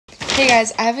Hey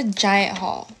guys, I have a giant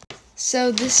haul.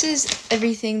 So this is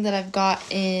everything that I've got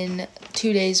in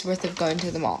 2 days worth of going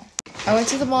to the mall. I went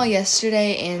to the mall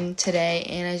yesterday and today,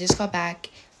 and I just got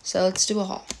back, so let's do a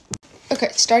haul. Okay,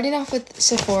 starting off with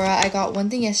Sephora, I got one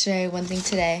thing yesterday, one thing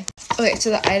today. Okay,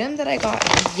 so the item that I got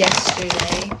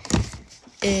yesterday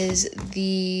is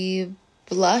the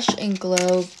Blush and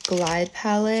Glow Glide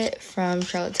Palette from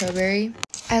Charlotte Tilbury.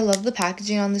 I love the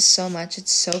packaging on this so much.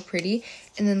 It's so pretty.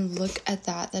 And then look at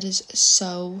that. That is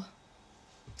so...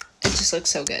 It just looks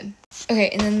so good. Okay,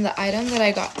 and then the item that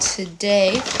I got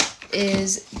today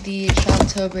is the Charlotte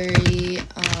Tilbury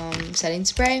setting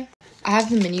spray. I have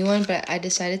the mini one, but I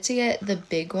decided to get the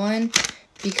big one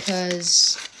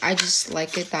because I just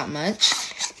like it that much.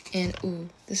 And ooh,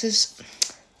 this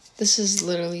is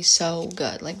literally so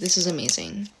good. Like, this is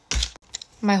amazing.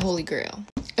 My holy grail.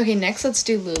 Okay, next let's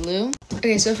do Lulu.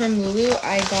 Okay, so from Lulu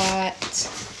I got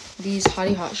these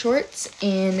Hottie Hot shorts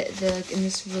and they're like in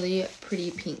this really pretty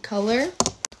pink color.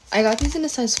 I got these in a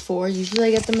size 4. Usually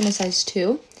I get them in a size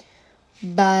 2,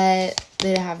 but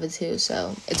they didn't have a 2,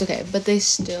 so it's okay. But they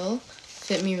still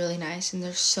fit me really nice and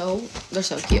they're so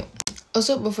cute.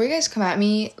 Also, before you guys come at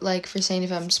me like for saying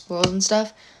if I'm spoiled and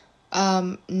stuff,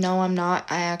 no, I'm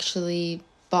not. I actually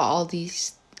bought all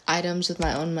these items with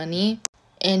my own money,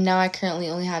 and now I currently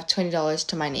only have $20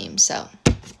 to my name. So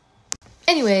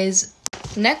anyways,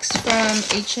 next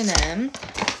from H&M,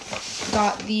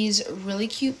 got these really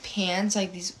cute pants.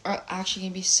 Like, these are actually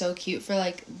gonna be so cute for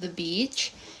like the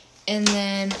beach. And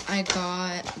then I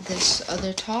got this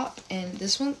other top, and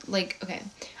this one, like, okay,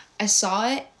 I saw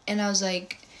it and I was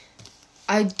like,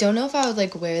 I don't know if I would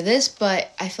like wear this,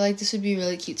 but I feel like this would be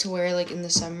really cute to wear like in the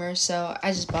summer, so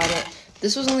I just bought it.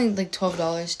 This was only like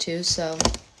 $12 too, so,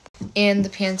 and the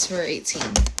pants were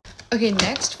 $18. Okay,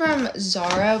 next from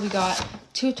Zara, we got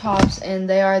 2 tops, and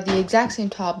they are the exact same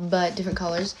top but different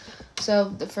colors. So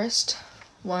the first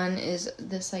one is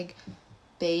this like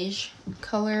beige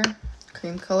color,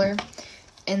 cream color,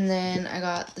 and then I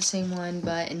got the same one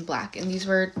but in black, and these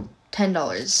were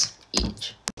 $10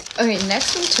 each. Okay,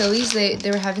 next from Tilly's,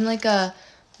 they were having like a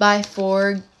buy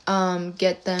 4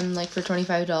 get them like for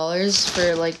 $25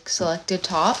 for like selected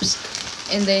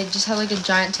tops, and they just had like a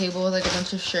giant table with like a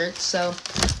bunch of shirts. So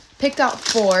picked out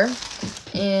 4,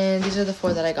 and these are the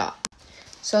 4 that I got.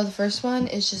 So the first one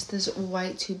is just this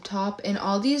white tube top, and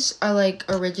all these are like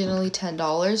originally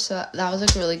 $10, so that was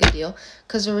like a really good deal,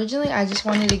 because originally I just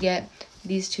wanted to get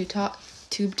these tube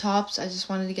tops. I just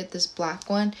wanted to get this black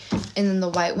one and then the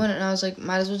white one, and I was like,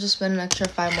 might as well just spend an extra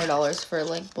 $5 more for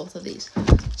like both of these.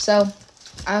 So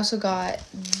I also got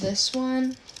this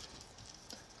one.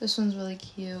 This one's really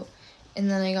cute, and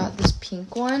then I got this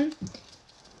pink one.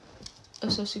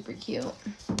 Also super cute.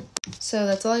 So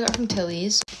that's all I got from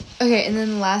Tilly's. Okay, and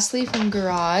then lastly from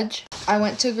Garage. I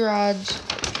went to Garage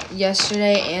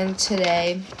yesterday and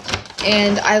today,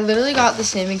 and I literally got the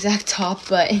same exact top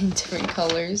but in different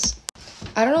colors.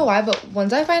 I don't know why, but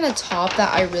once I find a top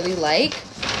that I really like,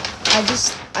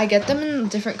 I get them in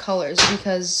different colors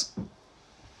because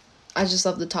I just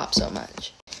love the top so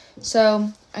much.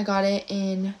 So I got it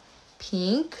in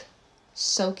pink,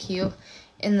 so cute,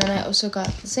 and then I also got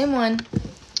the same one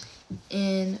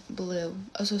in blue,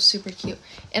 also super cute.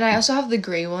 And I also have the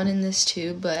gray one in this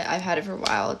too, but I've had it for a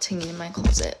while. It's hanging in my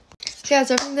closet. So yeah,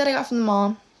 that's everything that I got from the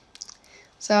mall.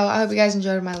 So I hope you guys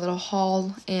enjoyed my little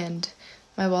haul, and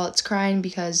my wallet's crying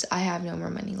because I have no more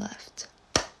money left.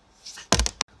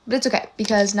 But it's okay,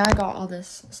 because now I got all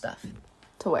this stuff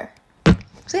to wear.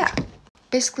 So yeah,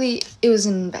 basically it was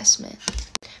an investment.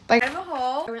 I have a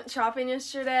haul. I went shopping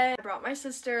yesterday. I brought my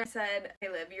sister. I said, hey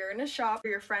Liv, you're gonna shop for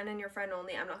your friend and your friend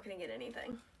only. I'm not gonna get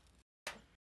anything.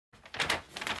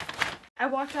 I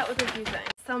walked out with a few things,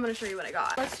 so I'm gonna show you what I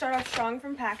got. Let's start off strong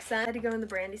from PacSun. I had to go in the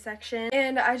Brandy section,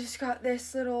 and I just got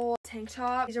this little tank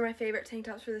top. These are my favorite tank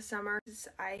tops for the summer because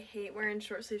I hate wearing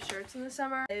short sleeve shirts in the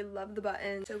summer. I love the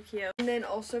buttons, so cute. And then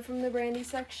also from the Brandy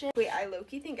section, wait, I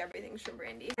low-key think everything's from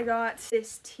Brandy. I got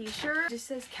this t-shirt. It just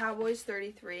says Cowboys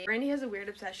 33. Brandy has a weird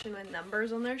obsession with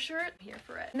numbers on their shirt. I'm here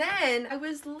for it. And then I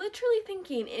was literally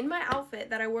thinking in my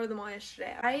outfit that I wore them all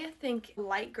yesterday. I think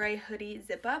light gray hoodie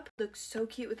zip up looks so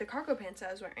cute with the cargo pants I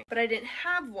was wearing, but I didn't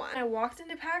have one. I walked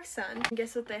into PacSun, and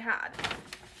guess what they had?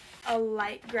 a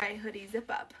light gray hoodie zip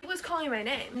up. It was calling my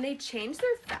name. And they changed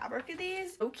their fabric of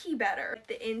these. Low-key better. Like,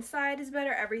 the inside is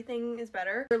better. Everything is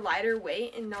better. They're lighter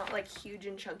weight and not like huge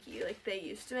and chunky like they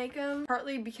used to make them.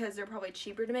 Partly because they're probably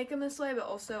cheaper to make them this way, but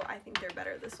also I think they're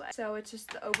better this way. So it's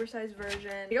just the oversized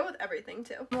version. They go with everything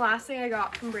too. The last thing I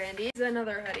got from Brandy is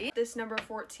another hoodie. This number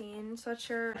 14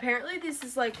 sweatshirt. Apparently this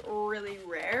is like really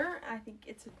rare. I think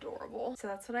it's adorable. So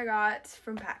that's what I got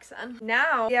from PacSun.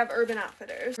 Now we have Urban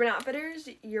Outfitters. Urban Outfitters,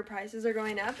 your prices are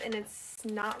going up and it's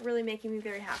not really making me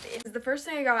very happy. The first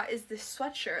thing I got is this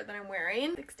sweatshirt that I'm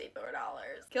wearing. $64.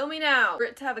 Kill me now. For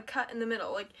it to have a cut in the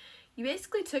middle. Like, you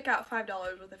basically took out $5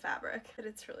 worth of fabric, but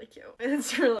it's really cute.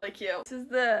 It's really cute. This is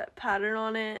the pattern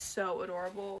on it. So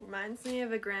adorable. Reminds me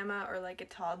of a grandma or like a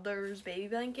toddler's baby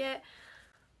blanket.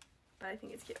 But I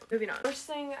think it's cute. Moving on. First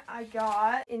thing I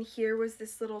got in here was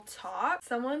this little top.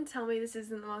 Someone tell me this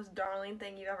isn't the most darling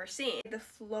thing you've ever seen. The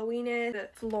flowiness, the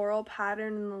floral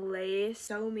pattern, and the lace.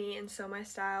 So me and so my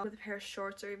style with a pair of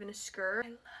shorts or even a skirt. I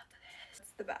love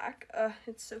the back.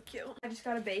 It's so cute. I just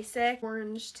got a basic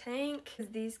orange tank.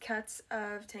 These cuts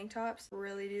of tank tops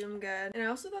really do them good. And I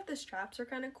also thought the straps are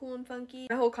kind of cool and funky.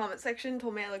 My whole comment section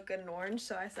told me I look good in orange,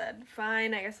 so I said,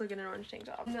 fine, I guess I'll get an orange tank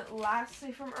top. And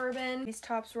lastly from Urban, these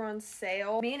tops were on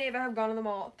sale. Me and Ava have gone to the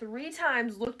mall 3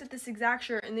 times, looked at this exact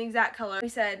shirt in the exact color. We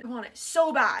said, we want it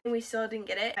so bad. And we still didn't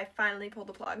get it. I finally pulled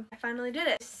the plug. I finally did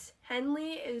it.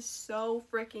 Henley is so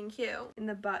freaking cute. In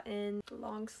the button, the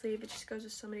long sleeve, it just goes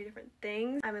with so many different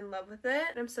things. I'm in love with it.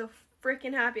 And I'm so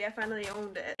freaking happy I finally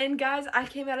owned it. And guys, I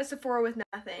came out of Sephora with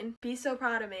nothing. Be so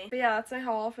proud of me. But yeah, that's my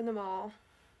haul from the mall.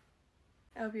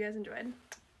 I hope you guys enjoyed.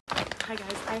 Hi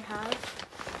guys, I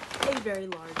have a very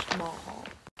large mall haul.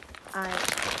 I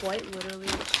quite literally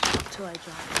slept till I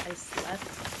dropped. I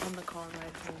slept on the car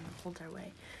ride home the whole entire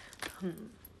way.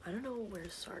 I don't know where to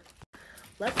start.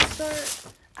 Let's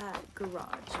start at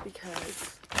Garage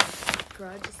because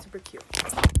Garage is super cute.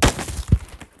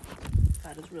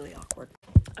 That is really awkward.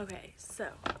 Okay, so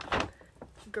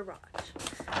Garage.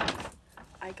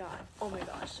 I got, oh my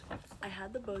gosh, I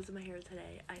had the bows in my hair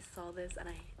today. I saw this and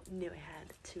I knew I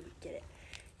had to get it.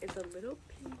 It's a little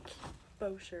pink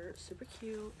bow shirt, super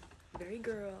cute, very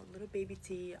girl, little baby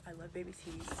tee. I love baby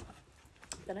tees.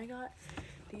 Then I got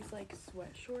these like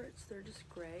sweat shorts. They're just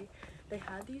gray. They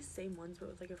had these same ones but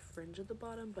with like a fringe at the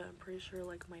bottom, but I'm pretty sure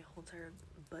like my whole entire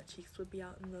butt cheeks would be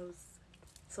out in those,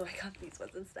 so I got these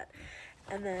ones instead.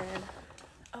 And then,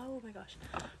 oh my gosh,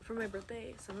 for my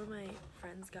birthday some of my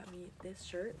friends got me this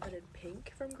shirt that is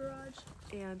pink from Garage,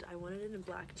 and I wanted it in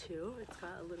black too. It's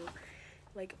got a little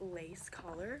like lace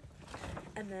collar.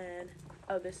 And then,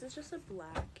 oh, this is just a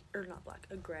black, or not black,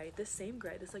 a gray, this same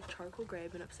gray, this like charcoal gray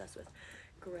I've been obsessed with.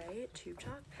 Gray tube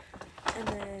top. And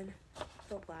then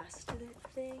the last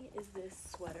thing is this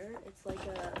sweater. It's like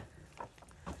a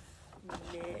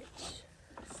knit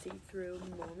see-through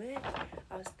moment.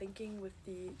 I was thinking with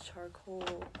the charcoal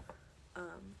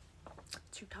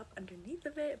tube top underneath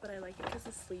of it, but I like it because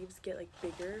the sleeves get like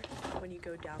bigger when you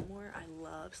go down more. I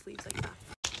love sleeves like that.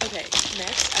 Okay,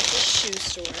 next at the shoe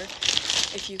store.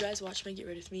 If you guys watch my Get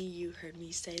Rid of Me, you heard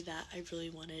me say that I really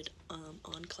wanted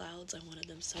On Clouds. I wanted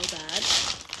them so bad.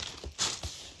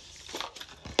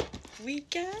 We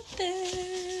got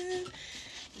them!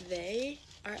 They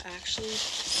are actually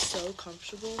so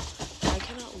comfortable. I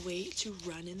cannot wait to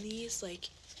run in these. Like,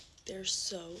 they're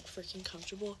so freaking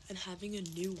comfortable. And having a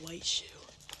new white shoe.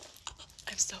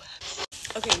 I'm so happy.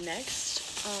 Okay,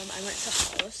 next, I went to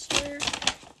Hollister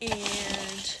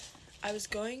and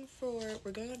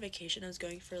we're going on vacation. I was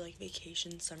going for like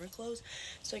vacation summer clothes.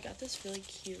 So I got this really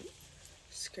cute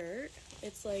skirt.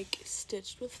 It's like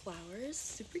stitched with flowers,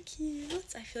 super cute.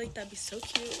 I feel like that'd be so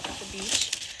cute at the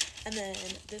beach. And then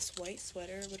this white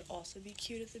sweater would also be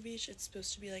cute at the beach. It's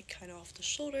supposed to be like kind of off the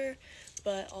shoulder,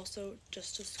 but also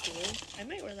just to school. I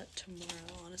might wear that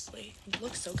tomorrow, honestly. It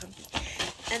looks so comfy.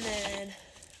 And then,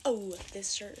 oh,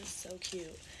 this shirt is so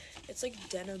cute. It's like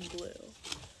denim blue,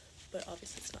 but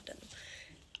obviously it's not denim.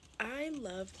 I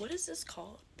love, what is this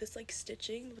called? This like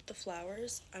stitching with the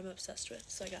flowers. I'm obsessed with.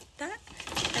 So I got that.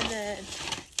 And then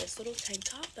this little tank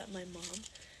top that my mom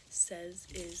says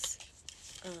is,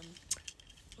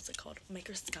 what's it called?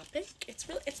 Microscopic. It's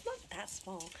not that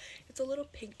small. It's a little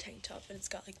pink tank top and it's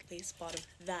got like lace bottom.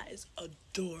 That is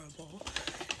adorable.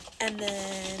 And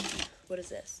then, what is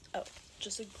this? Oh,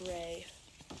 just a gray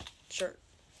shirt.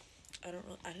 I don't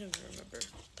even remember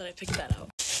that I picked that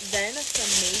out. Then from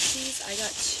Macy's, I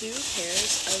got 2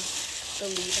 pairs of the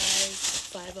Levi's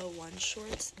 501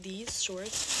 shorts. These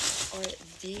shorts are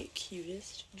the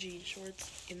cutest jean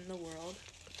shorts in the world,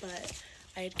 but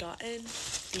I had gotten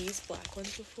these black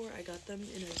ones before. I got them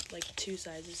in like 2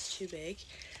 sizes too big,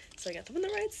 so I got them in the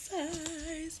right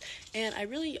size. And I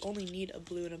really only need a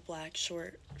blue and a black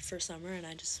short for summer, and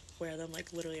I just wear them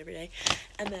like literally every day.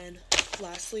 And then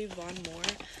lastly, Von Moore,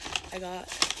 I got,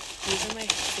 these are my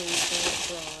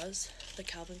favorite bras, the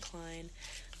Calvin Klein,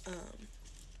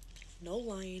 no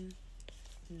line,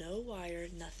 no wire,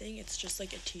 nothing. It's just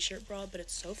like a t-shirt bra, but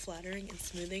it's so flattering and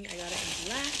smoothing. I got it in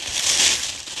black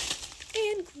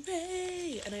and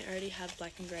gray, and I already have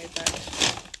black and gray,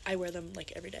 but I wear them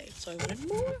like every day, so I wanted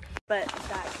more. But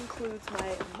that concludes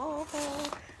my mall haul.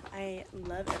 I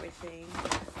love everything.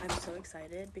 I'm so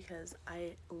excited because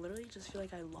I literally just feel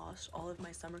like I lost all of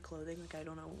my summer clothing. Like, I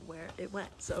don't know where it went,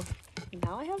 so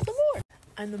now I have some more.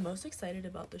 I'm the most excited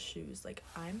about the shoes. Like,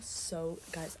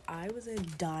 guys, I was in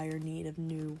dire need of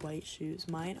new white shoes.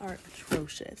 Mine are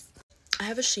atrocious. I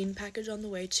have a Shein package on the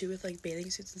way too with like bathing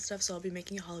suits and stuff, so I'll be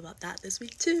making a haul about that this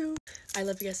week too. I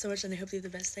love you guys so much, and I hope you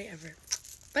have the best day ever.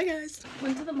 Bye guys.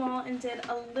 Went to the mall and did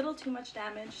a little too much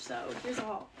damage, so here's a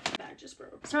haul. My bag just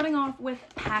broke. Starting off with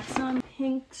PacSun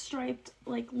pink striped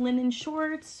like linen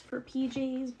shorts for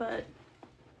PJs, but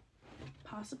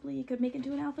possibly you could make it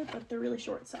into an outfit, but they're really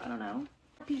short, so I don't know.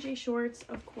 PJ shorts,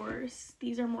 of course.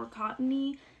 These are more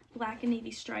cottony, black and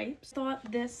navy stripes.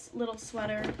 Thought this little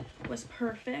sweater was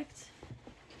perfect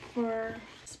for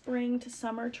spring to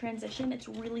summer transition. It's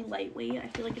really lightweight. I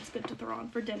feel like it's good to throw on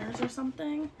for dinners or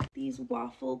something. These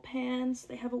waffle pants,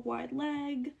 they have a wide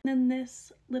leg. And then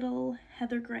this little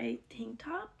heather gray tank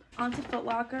top. Onto Foot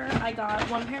Locker, I got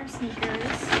one pair of sneakers.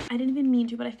 I didn't even mean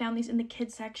to, but I found these in the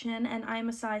kids section, and I'm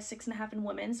a size 6.5 in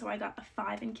women, so I got a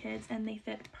 5 in kids, and they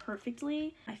fit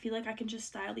perfectly. I feel like I can just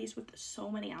style these with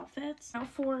so many outfits. Now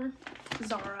for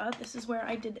Zara, this is where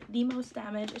I did the most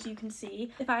damage, as you can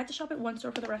see. If I had to shop at one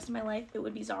store for the rest of my life, it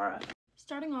would be Zara.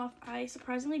 Starting off, I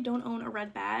surprisingly don't own a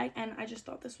red bag, and I just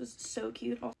thought this was so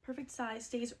cute. Also, perfect size,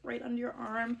 stays right under your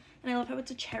arm, and I love how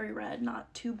it's a cherry red,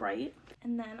 not too bright.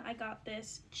 And then I got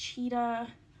this cheetah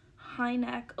high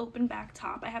neck open back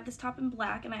top. I have this top in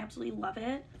black, and I absolutely love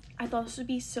it. I thought this would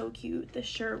be so cute, this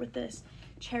shirt with this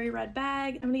cherry red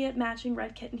bag. I'm gonna get matching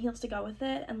red kitten heels to go with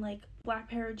it, and like black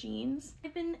pair of jeans.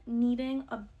 I've been needing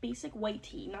a basic white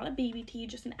tee, not a baby tee,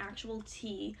 just an actual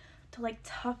tee to like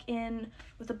tuck in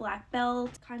with a black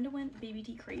belt. Kind of went baby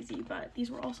tee crazy, but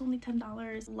these were also only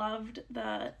 $10. Loved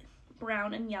the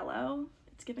brown and yellow.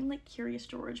 It's giving like Curious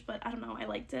George, but I don't know, I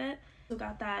liked it. So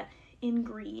got that in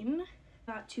green.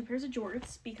 Got 2 pairs of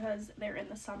jorts because they're in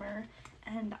the summer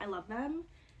and I love them.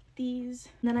 These.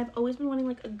 And then I've always been wanting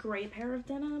like a gray pair of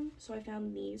denim, so I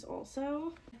found these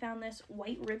also. I found this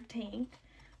white rib tank,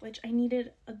 which I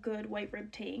needed a good white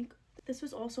rib tank. This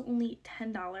was also only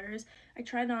 $10. I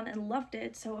tried it on and loved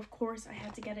it, so of course I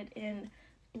had to get it in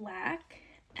black.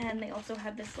 And they also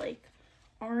had this like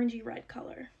orangey red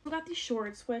color. I got these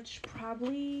shorts, which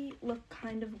probably look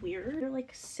kind of weird. They're like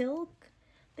silk.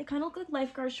 They kind of look like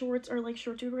lifeguard shorts or like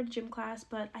shorts you would wear to gym class,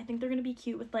 but I think they're gonna be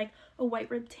cute with like a white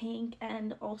rib tank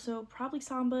and also probably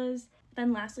Sambas.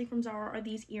 Then lastly from Zara are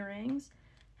these earrings.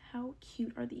 How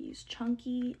cute are these?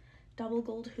 Chunky double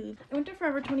gold hoop. I went to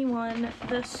Forever 21.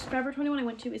 This Forever 21 I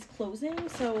went to is closing,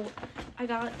 so I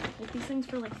got both these things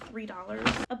for like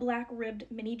 $3. A black ribbed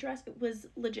mini dress. It was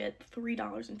legit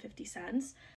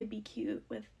 $3.50. It'd be cute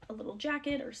with a little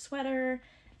jacket or sweater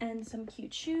and some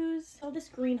cute shoes. Oh, this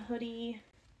green hoodie.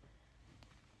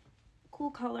 Cool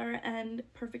color and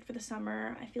perfect for the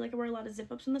summer. I feel like I wear a lot of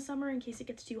zip-ups in the summer in case it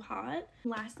gets too hot.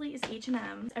 Lastly is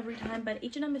H&M. Every time, but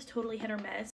H&M is totally hit or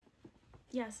miss.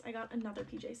 Yes, I got another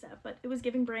PJ set, but it was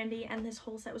giving brandy, and this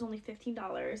whole set was only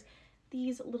 $15.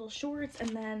 These little shorts, and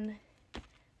then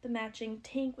the matching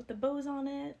tank with the bows on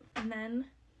it, and then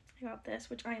I got this,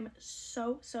 which I am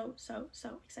so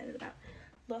excited about.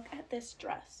 Look at this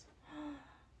dress.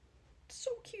 It's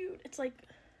so cute. It's like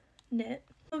knit.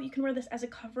 So you can wear this as a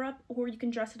cover-up, or you can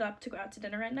dress it up to go out to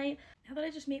dinner at night. Now that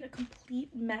I just made a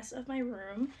complete mess of my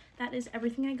room, that is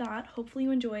everything I got. Hopefully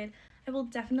you enjoyed. I will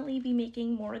definitely be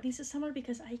making more of these this summer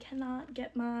because I cannot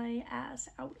get my ass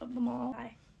out of the mall.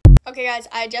 Bye. Okay guys,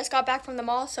 I just got back from the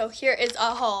mall, so here is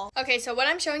a haul. Okay, so what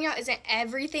I'm showing y'all isn't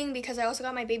everything because I also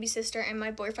got my baby sister and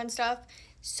my boyfriend stuff.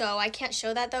 So I can't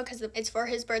show that though because it's for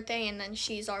his birthday and then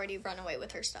she's already run away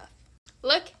with her stuff.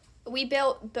 Look, we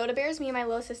built Build-A-Bears, me and my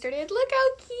little sister did. Look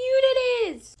how cute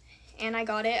it is. And I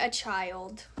got it a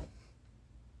child.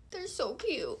 They're so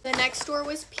cute. The next store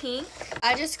was pink.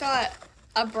 I just got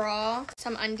a bra,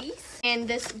 some undies, and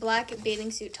this black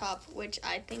bathing suit top, which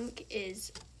I think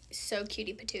is so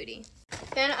cutie patootie.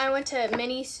 Then I went to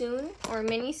Miniso.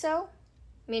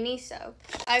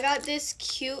 I got this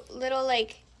cute little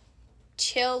like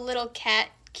chill little cat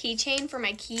keychain for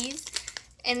my keys.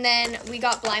 And then we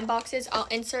got blind boxes. I'll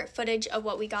insert footage of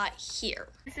what we got here.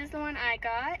 This is the one I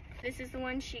got. This is the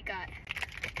one she got.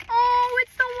 Oh,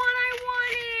 it's the one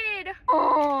I wanted.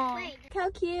 Oh, wait, how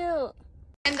cute.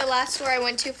 And the last store I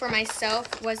went to for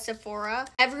myself was Sephora.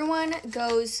 Everyone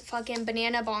goes fucking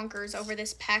banana bonkers over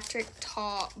this Patrick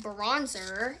Ta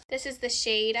bronzer. This is the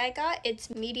shade I got.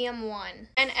 It's medium 1.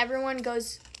 And everyone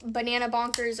goes banana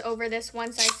bonkers over this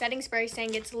one size setting spray,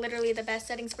 saying it's literally the best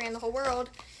setting spray in the whole world.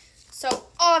 So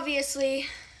obviously,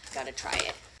 gotta try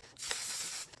it.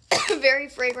 Very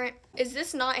fragrant. Is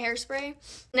this not hairspray?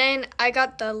 Then I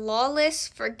got the Lawless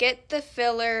Forget the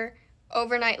Filler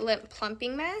Overnight Lip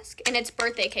Plumping Mask, and it's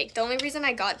birthday cake. The only reason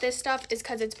I got this stuff is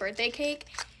because it's birthday cake,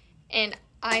 and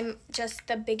I'm just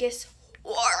the biggest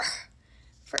whore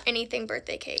for anything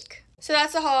birthday cake. So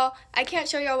that's the haul. I can't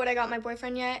show y'all what I got my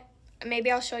boyfriend yet. Maybe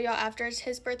I'll show y'all after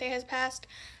his birthday has passed.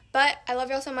 But I love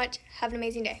y'all so much. Have an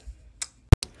amazing day.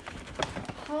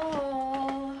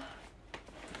 Haul.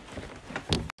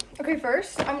 Okay,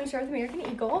 first I'm gonna start with American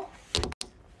Eagle.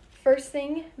 First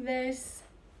thing, this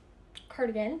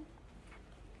cardigan.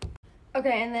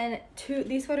 Okay, and then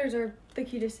these sweaters are the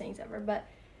cutest things ever, but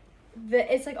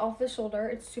it's like off the shoulder.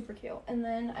 It's super cute. And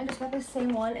then I just got the same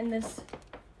one in this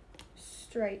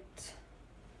striped.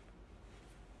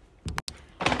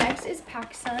 Next is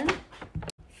PacSun.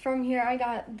 From here I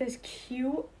got this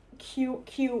cute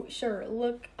shirt.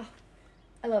 Look, oh,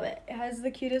 I love it. It has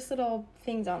the cutest little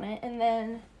things on it. And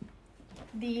then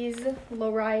these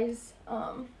low-rise,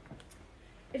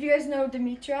 if you guys know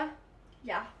Demetra,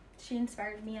 yeah. She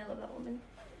inspired me. I love that woman.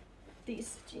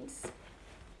 These jeans.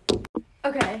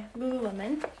 Okay,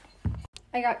 Lululemon.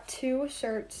 I got 2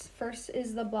 shirts. First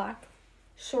is the black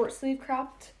short sleeve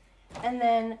cropped, and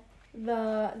then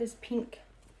this pink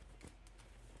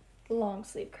long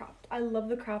sleeve cropped. I love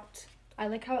the cropped. I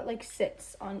like how it like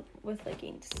sits on with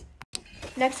leggings.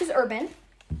 Next is Urban.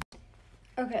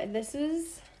 Okay, this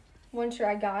is one shirt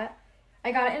I got.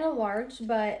 I got it in a large,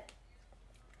 but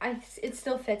it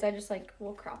still fits. I just like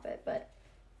will crop it, but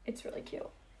it's really cute.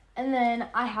 And then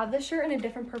I have this shirt in a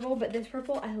different purple, but this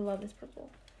purple, I love this purple.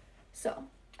 So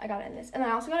I got it in this. And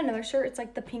I also got another shirt. It's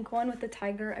like the pink one with the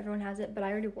tiger. Everyone has it, but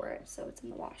I already wore it, so it's in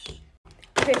the wash.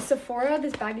 Okay, Sephora,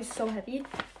 this bag is so heavy,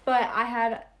 but I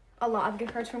had a lot of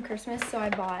gift cards from Christmas, so I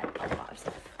bought a lot of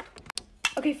stuff.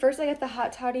 Okay, first I got the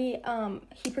Hot Toddy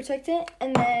heat protectant,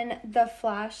 and then the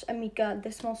Flash Amika,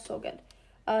 this smells so good,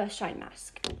 shine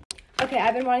mask. Okay,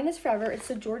 I've been wanting this forever. It's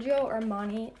the Giorgio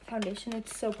Armani foundation.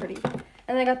 It's so pretty.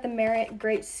 And then I got the Merit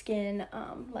Great Skin,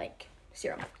 like,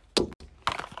 serum.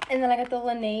 And then I got the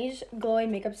Laneige Glowy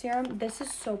Makeup Serum. This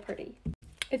is so pretty.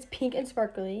 It's pink and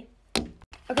sparkly.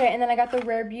 Okay, and then I got the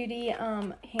Rare Beauty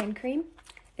hand cream.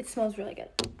 It smells really good.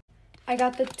 I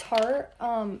got the Tarte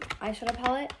eyeshadow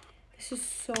palette. This is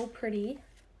so pretty.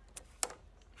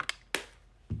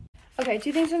 Okay,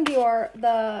 2 things from Dior.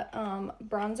 The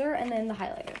bronzer and then the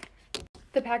highlighter.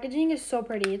 The packaging is so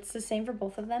pretty. It's the same for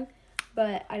both of them,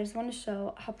 but I just want to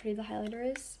show how pretty the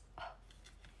highlighter is.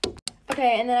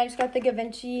 Okay, and then I just got the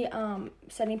Givenchy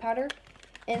setting powder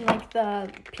in like the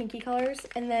pinky colors,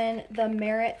 and then the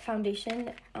Merit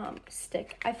foundation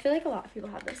stick. I feel like a lot of people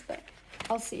have this, but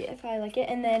I'll see if I like it.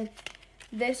 And then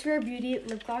this Rare Beauty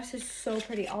lip gloss is so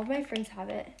pretty. All of my friends have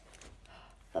it.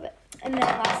 Love it. And then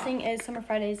last thing is Summer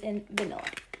Fridays in vanilla.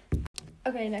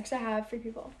 Okay, next I have Free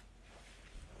People.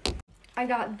 I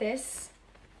got this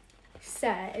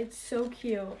set. It's so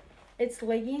cute. It's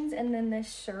leggings and then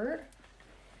this shirt.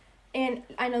 And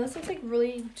I know this looks like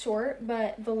really short,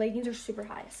 but the leggings are super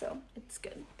high, so it's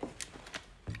good.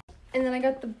 And then I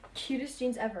got the cutest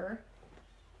jeans ever.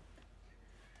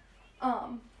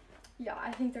 Yeah,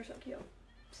 I think they're so cute.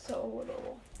 So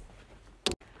adorable.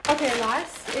 Okay,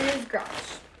 last is Grouch.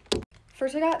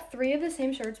 First I got 3 of the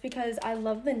same shirts because I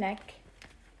love the neck.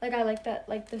 Like, I like that,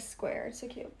 like, the square. It's so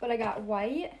cute. But I got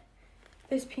white.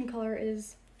 This pink color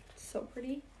is so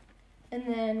pretty. And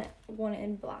then one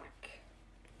in black.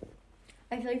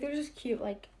 I feel like they're just cute,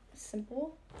 like,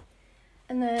 simple.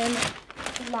 And then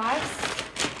last,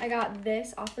 I got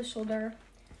this off-the-shoulder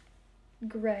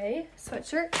gray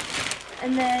sweatshirt.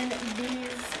 And then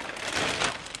these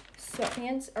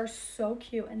sweatpants are so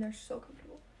cute, and they're so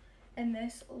comfortable. And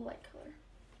this light color.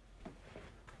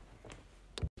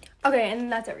 Okay,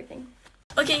 and that's everything.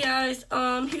 Okay guys,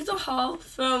 here's a haul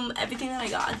from everything that I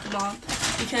got at the mall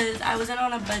because I wasn't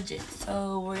on a budget,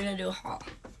 so we're gonna do a haul.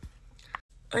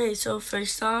 Okay, so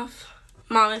first off,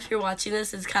 Mom, if you're watching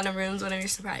this, it kind of ruins one of your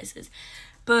surprises,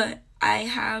 but I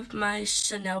have my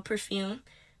Chanel perfume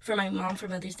for my mom for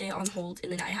Mother's Day on hold,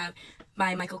 and then I have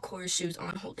my Michael Kors shoes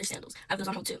on hold. They're sandals. I have those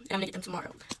on hold too, and I'm gonna get them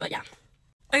tomorrow, but yeah.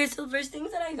 Okay, so the first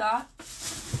things that I got.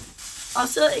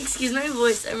 Also, excuse my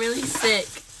voice, I'm really sick.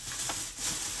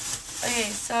 Okay,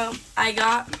 so I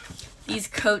got these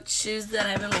Coach shoes that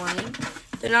I've been wanting.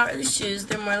 They're not really shoes,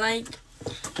 they're more like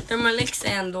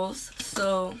sandals.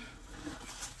 So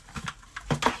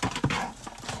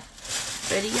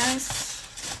ready, guys?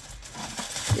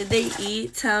 Did they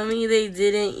eat? Tell me they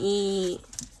didn't eat.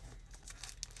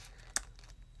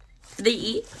 Did they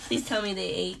eat? Please tell me they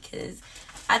ate, because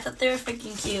I thought they were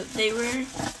freaking cute. They were,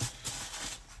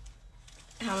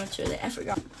 how much were they? I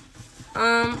forgot.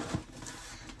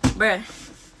 Bruh.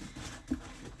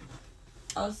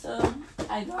 Also,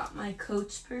 I got my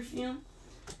Coach perfume.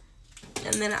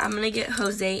 And then I'm going to get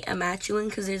Jose a matching one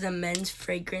because there's a men's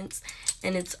fragrance.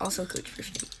 And it's also Coach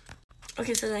perfume.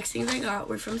 Okay, so the next things I got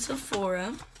were from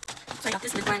Sephora. So I got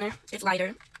this lip liner. It's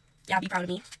lighter. Yeah, be proud of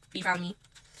me. Be proud of me.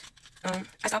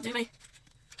 I stopped doing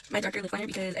my darker lip liner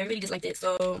because everybody disliked it.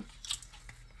 So,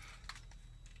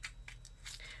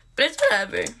 but it's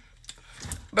whatever.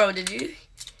 Bro, did you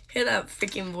hear that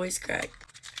freaking voice crack?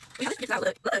 Wait, how does it out?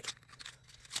 Look.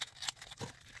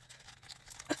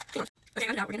 Hang on. Okay, I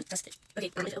got it out. We're gonna test it.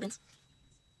 Okay, let me opens.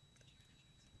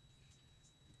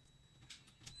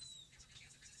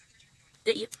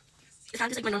 Did you? It's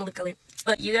kind of just like my normal lip color.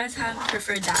 But you guys have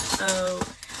preferred that, so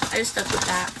I just stuck with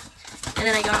that. And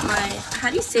then I got my, how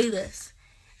do you say this?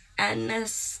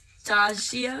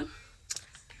 Anastasia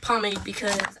pomade,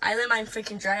 because I let mine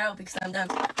freaking dry out because I'm done.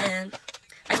 And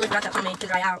I really forgot that pomade to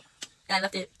dry out. And I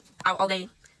left it out all day.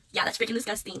 Yeah, that's freaking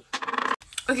disgusting.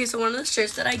 Okay, so one of the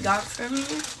shirts that I got from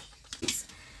you,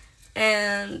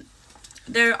 and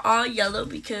they're all yellow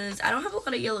because I don't have a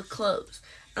lot of yellow clothes.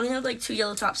 I only have like 2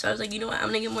 yellow tops, so I was like, you know what, I'm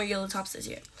gonna get more yellow tops this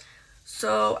year.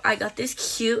 So I got this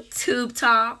cute tube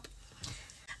top.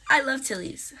 I love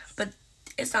Tilly's, but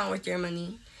it's not worth your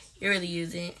money. You really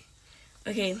use it.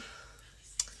 Okay,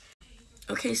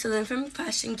 so then from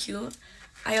Fashion Cute,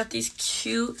 I got these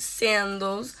cute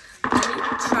sandals. Let me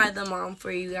try them on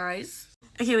for you guys.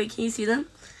 Okay, wait, can you see them?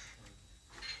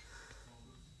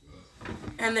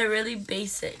 And they're really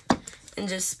basic and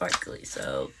just sparkly,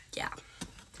 so yeah.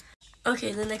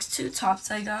 Okay, the next 2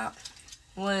 tops I got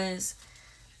was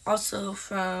also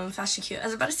from Fashion Cute. I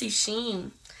was about to say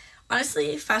Shein.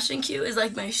 Honestly, Fashion Cute is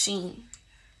like my Shein.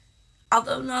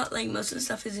 Although not like most of the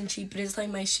stuff isn't cheap, but it's like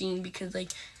my Shein because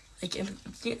like you know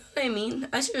what I mean?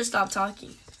 I should have stopped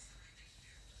talking.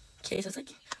 Okay, so it's like,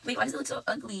 wait, why does it look so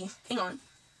ugly? Hang on.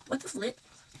 What the flip?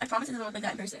 I promise it doesn't look like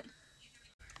that in person.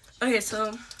 Okay,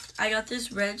 so I got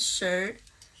this red shirt.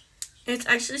 It's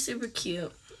actually super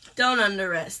cute. Don't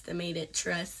underestimate it,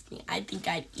 trust me. I think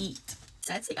I'd eat.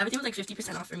 So that's like, everything was like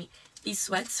 50% off for me. These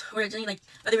sweats were originally like,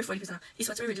 oh, they were 40% off. These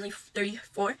sweats were originally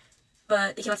 34,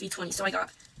 but they came out to be 20, so I got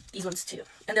these ones too.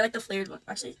 And they're like the flared ones.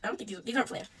 Actually, I don't think these aren't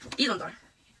flared. These ones are,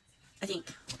 I think.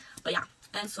 But yeah,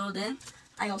 and so then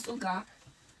I also got,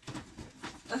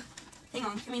 hang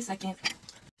on, give me a second.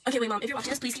 Okay, wait, Mom, if you're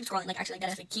watching this, please keep scrolling. Like, actually, I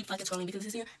gotta keep fucking scrolling because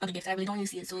this is another gift. I really don't want you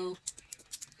to see it, so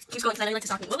keep scrolling because I know you like to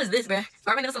talk to me. What was this, bruh?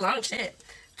 Why are my nails so long? Shit.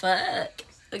 Fuck.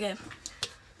 Okay.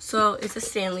 So, it's a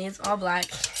Stanley. It's all black.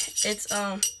 It's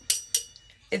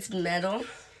metal.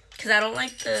 Because I don't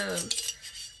like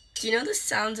do you know the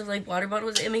sounds of, like, water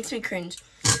bottles? It makes me cringe.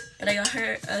 But I got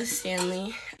her a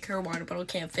Stanley. Her water bottle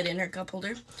can't fit in her cup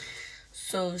holder.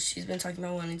 So, she's been talking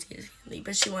about wanting to get a Stanley.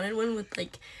 But she wanted one with,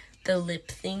 like, the lip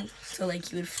thing, so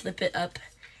like you would flip it up,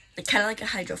 like kind of like a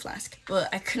hydro flask. But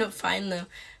I couldn't find them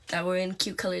that were in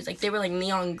cute colors. Like they were like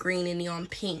neon green and neon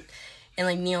pink and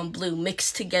like neon blue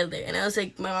mixed together, and I was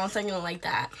like, my mom's not gonna like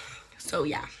that. So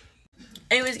yeah,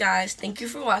 anyways guys, thank you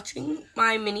for watching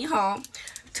my mini haul.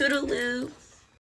 Toodaloo.